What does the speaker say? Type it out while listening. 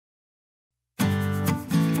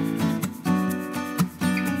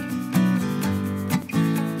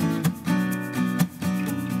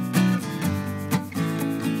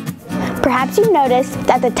Perhaps you've noticed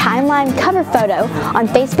that the timeline cover photo on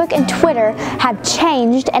Facebook and Twitter have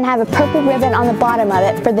changed and have a purple ribbon on the bottom of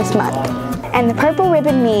it for this month. And the purple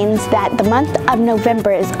ribbon means that the month of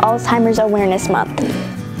November is Alzheimer's Awareness Month.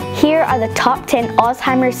 Here are the top 10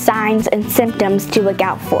 Alzheimer's signs and symptoms to look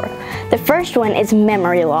out for. The first one is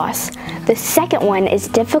memory loss. The second one is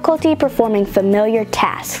difficulty performing familiar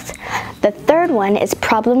tasks. The third one is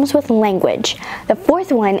problems with language. The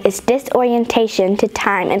fourth one is disorientation to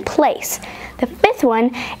time and place. The fifth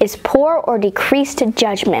one is poor or decreased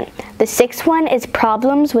judgment. The sixth one is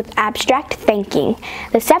problems with abstract thinking.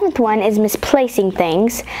 The seventh one is misplacing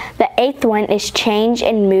things. The eighth one is change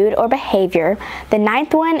in mood or behavior. The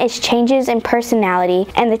ninth one is changes in personality.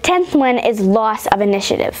 And the 10th one is loss of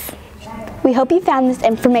initiative. We hope you found this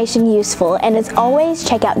information useful, and as always,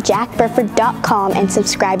 check out jackburford.com and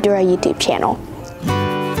subscribe to our YouTube channel.